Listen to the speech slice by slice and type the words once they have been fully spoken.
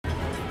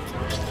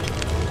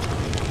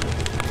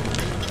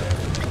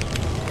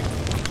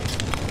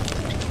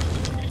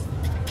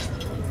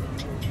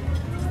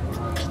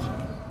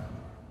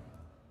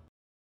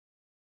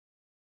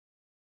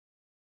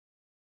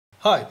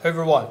Hi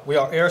everyone, we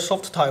are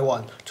AirSoft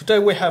Taiwan. Today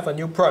we have a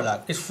new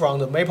product. It's from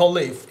the Maple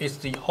Leaf. It's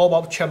the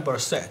hop-up chamber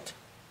set.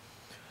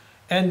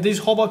 And this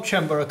hop-up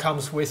chamber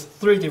comes with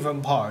three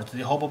different parts.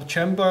 The hop-up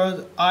chamber,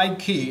 the eye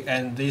key,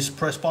 and this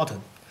press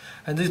button.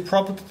 And this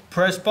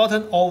press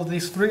button, all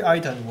these three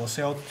items will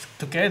sell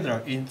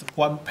together in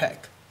one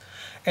pack.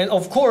 And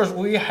of course,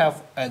 we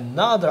have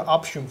another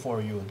option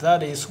for you.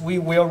 That is, we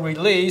will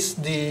release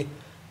the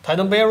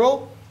Titan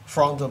barrel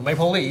from the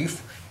Maple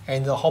Leaf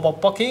and the hop-up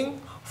bucking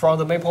from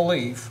the Maple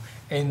Leaf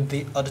and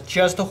the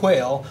adjust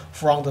wheel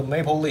from the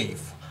Maple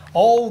Leaf.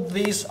 All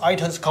these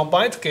items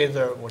combined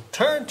together will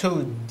turn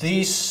to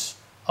these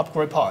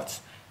upgrade parts.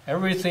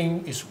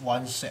 Everything is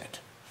one set.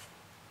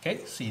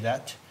 Okay, see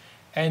that?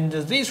 And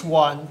this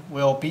one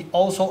will be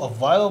also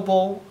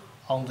available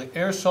on the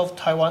AirSoft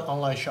Taiwan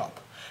online shop.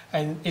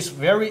 And it's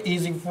very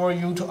easy for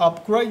you to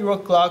upgrade your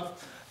clock.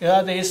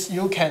 That is,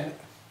 you can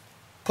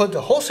put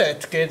the whole set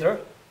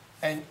together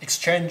and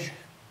exchange,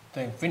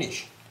 then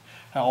finish.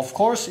 Now, of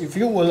course, if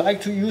you would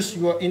like to use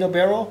your inner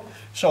barrel,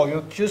 so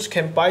you just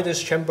can buy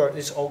this chamber,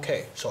 it's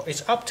okay. So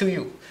it's up to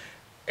you.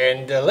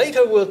 And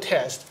later we'll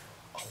test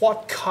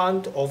what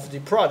kind of the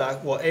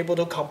product we're able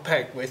to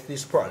compact with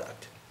this product.